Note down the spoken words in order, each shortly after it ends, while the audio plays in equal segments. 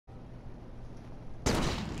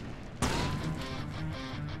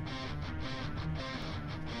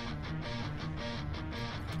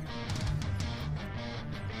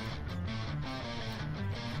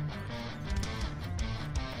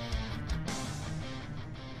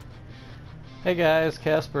Hey guys,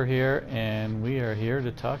 Casper here, and we are here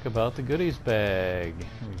to talk about the goodies bag.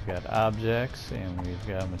 We've got objects, and we've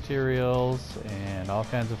got materials, and all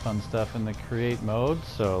kinds of fun stuff in the create mode,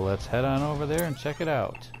 so let's head on over there and check it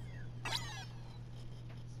out.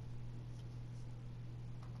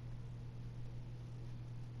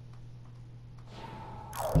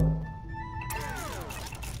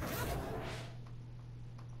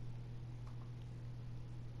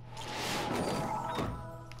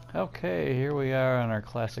 Okay, here we are on our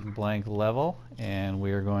classic blank level, and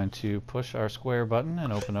we are going to push our square button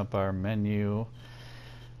and open up our menu,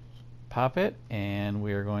 pop it, and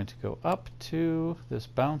we are going to go up to this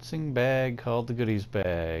bouncing bag called the goodies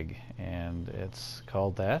bag. And it's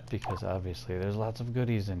called that because obviously there's lots of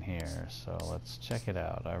goodies in here, so let's check it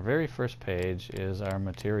out. Our very first page is our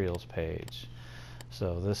materials page.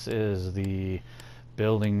 So this is the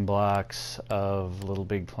building blocks of Little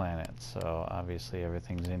Big Planet. So obviously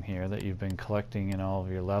everything's in here that you've been collecting in all of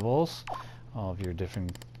your levels, all of your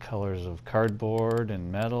different colors of cardboard and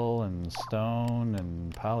metal and stone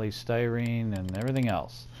and polystyrene and everything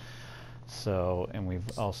else. So, and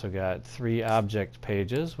we've also got 3 object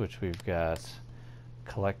pages, which we've got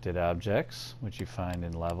collected objects, which you find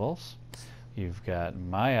in levels. You've got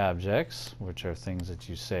my objects, which are things that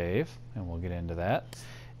you save, and we'll get into that.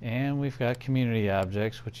 And we've got community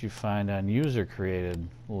objects, which you find on user-created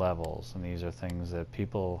levels. And these are things that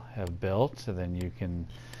people have built, so then you can,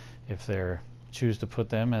 if they choose to put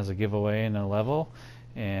them as a giveaway in a level,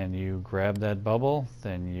 and you grab that bubble,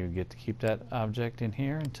 then you get to keep that object in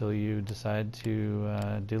here until you decide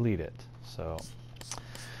to delete it. So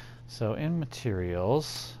in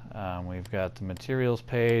materials, we've got the materials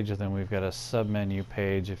page, and then we've got a sub-menu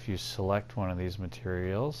page if you select one of these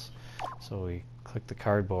materials. So we click the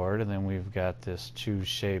cardboard, and then we've got this choose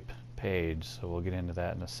shape page. So we'll get into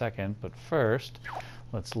that in a second, but first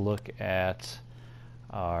let's look at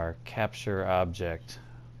our capture object,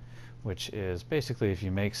 which is basically if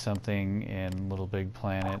you make something in Little Big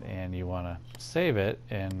Planet and you want to save it,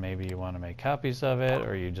 and maybe you want to make copies of it,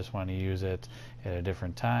 or you just want to use it at a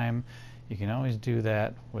different time, you can always do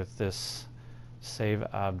that with this Save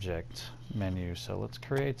Object menu. So let's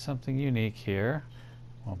create something unique here.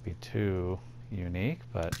 Won't be too unique,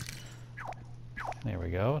 but there we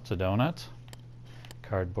go. It's a donut,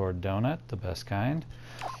 cardboard donut, the best kind.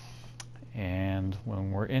 And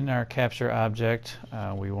when we're in our capture object,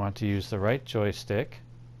 we want to use the right joystick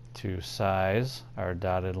to size our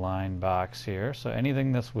dotted line box here. So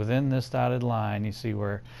anything that's within this dotted line, you see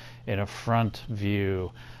we're in a front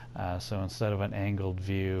view. So instead of an angled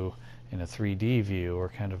view in a 3D view, we're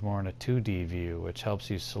kind of more in a 2D view, which helps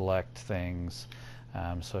you select things.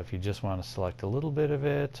 So if you just want to select a little bit of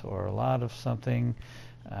it or a lot of something,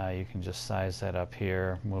 you can just size that up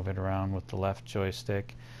here, move it around with the left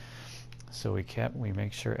joystick. So we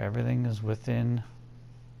make sure everything is within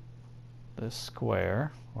this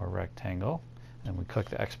square or rectangle, and we click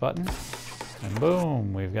the X button, and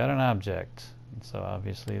boom, we've got an object. And so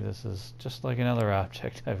obviously this is just like another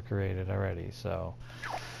object I've created already. So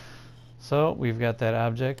we've got that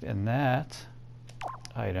object, and that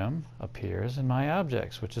item appears in my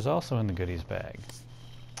objects, which is also in the goodies bag.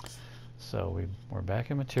 So we're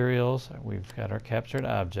back in materials. We've got our captured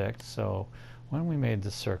object. So when we made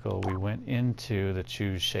the circle, we went into the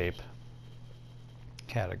choose shape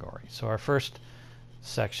category. So our first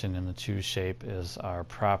section in the choose shape is our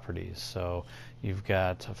properties. So you've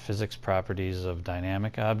got physics properties of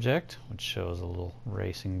dynamic object, which shows a little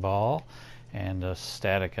racing ball, and a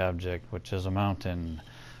static object, which is a mountain.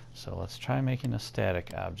 So let's try making a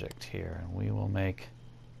static object here, and we will make,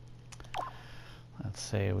 let's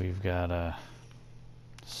say we've got a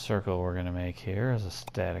circle we're going to make here as a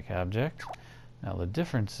static object. Now the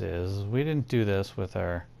difference is we didn't do this with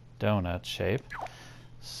our donut shape,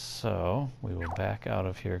 so we will back out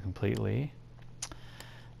of here completely,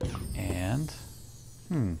 and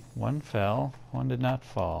one fell, one did not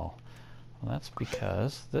fall. Well, that's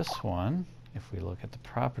because this one, if we look at the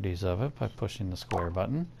properties of it by pushing the square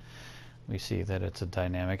button, we see that it's a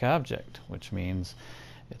dynamic object, which means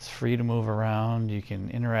it's free to move around. You can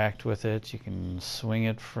interact with it, you can swing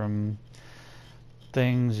it from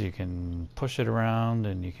things, you can push it around,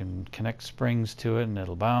 and you can connect springs to it and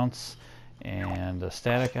it'll bounce. And a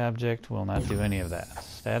static object will not do any of that.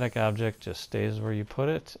 Static object just stays where you put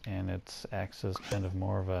it, and it acts as kind of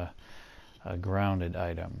more of a grounded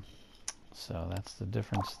item. So that's the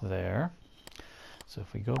difference there. So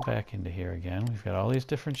if we go back into here again, we've got all these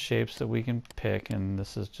different shapes that we can pick, and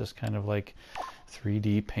this is just kind of like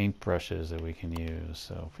 3D paint brushes that we can use.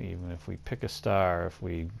 So even if we pick a star, if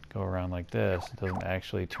we go around like this, it doesn't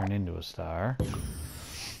actually turn into a star.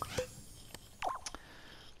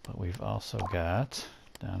 we've also got,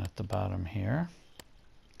 down at the bottom here,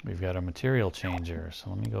 we've got a material changer.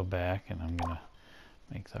 So let me go back and I'm going to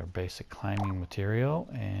make our basic climbing material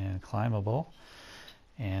and climbable.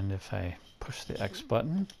 And if I push the X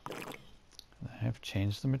button, I've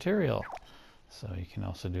changed the material. So you can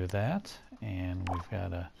also do that. And we've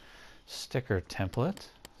got a sticker template.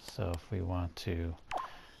 So if we want to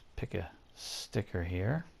pick a sticker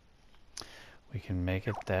here, we can make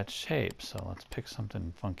it that shape. So let's pick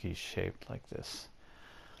something funky shaped like this.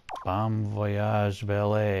 Bon Voyage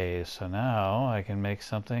Valet. So now I can make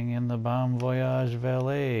something in the Bon Voyage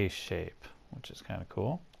Valet shape, which is kind of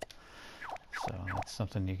cool. So that's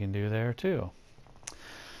something you can do there too.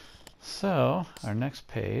 So our next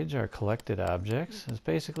page, our collected objects, is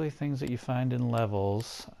basically things that you find in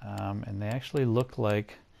levels, and they actually look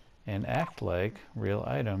like and act like real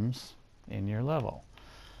items in your level.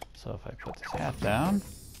 So if I put this hat down,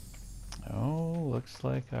 oh, looks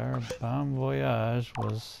like our Bon Voyage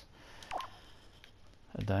was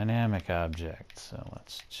a dynamic object. So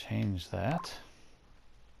let's change that.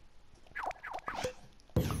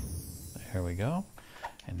 There we go.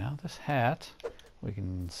 And now this hat, we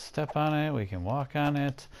can step on it, we can walk on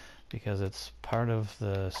it, because it's part of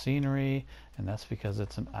the scenery, and that's because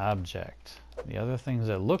it's an object. The other things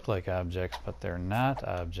that look like objects, but they're not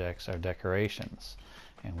objects, are decorations.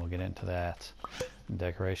 And we'll get into that.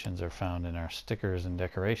 Decorations are found in our stickers and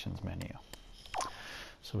decorations menu.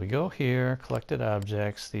 So we go here, collected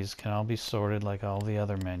objects. These can all be sorted like all the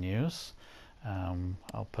other menus.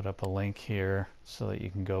 I'll put up a link here so that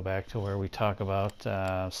you can go back to where we talk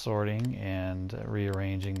about sorting and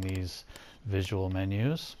rearranging these visual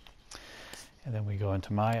menus. And then we go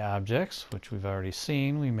into My Objects, which we've already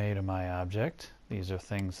seen. We made a My Object. These are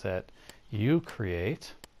things that you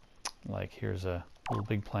create. Like here's a Little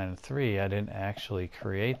Big Planet 3. I didn't actually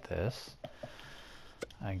create this.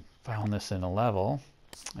 I found this in a level.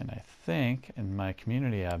 And I think in my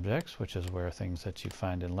community objects, which is where things that you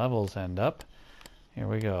find in levels end up, here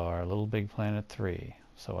we go, our Little Big Planet 3.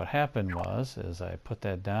 So what happened was, is I put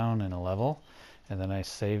that down in a level, and then I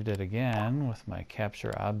saved it again with my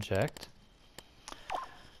capture object,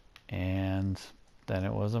 and then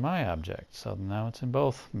it was a My Object. So now it's in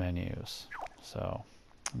both menus. So,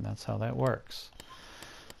 and that's how that works.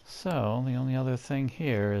 So the only other thing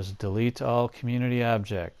here is delete all community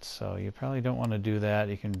objects. So you probably don't want to do that.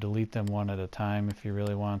 You can delete them one at a time if you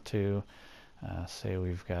really want to. Say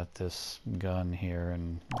we've got this gun here,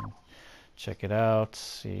 and check it out.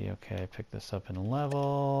 See, okay, I picked this up in a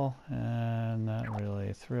level, and not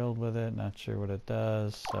really thrilled with it, not sure what it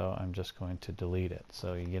does, so I'm just going to delete it.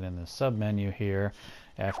 So you get in the sub menu here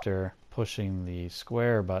after pushing the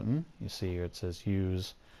square button. You see here it says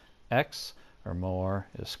use X or more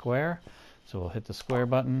is square. So we'll hit the square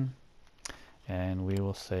button and we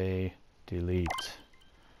will say delete.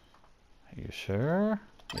 Are you sure?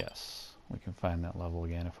 Yes. We can find that level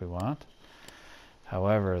again if we want.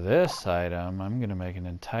 However, this item, I'm going to make an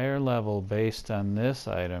entire level based on this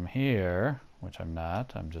item here, which I'm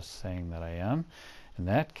not. I'm just saying that I am. In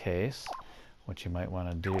that case, what you might want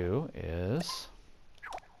to do is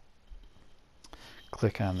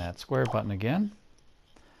click on that square button again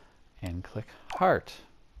and click heart.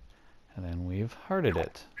 And then we've hearted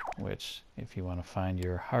it, which if you want to find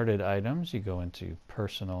your hearted items, you go into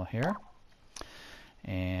personal here.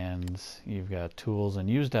 And you've got tools and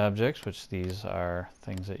used objects, which these are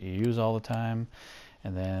things that you use all the time.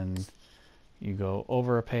 And then you go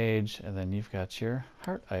over a page, and then you've got your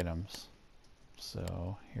heart items.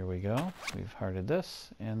 So here we go. We've hearted this,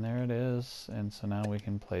 and there it is. And so now we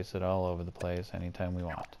can place it all over the place anytime we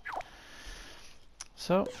want.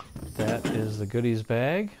 So that is the goodies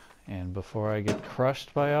bag. And before I get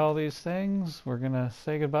crushed by all these things, we're going to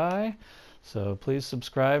say goodbye. So please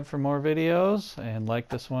subscribe for more videos and like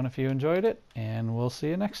this one if you enjoyed it, and we'll see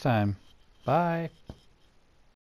you next time. Bye.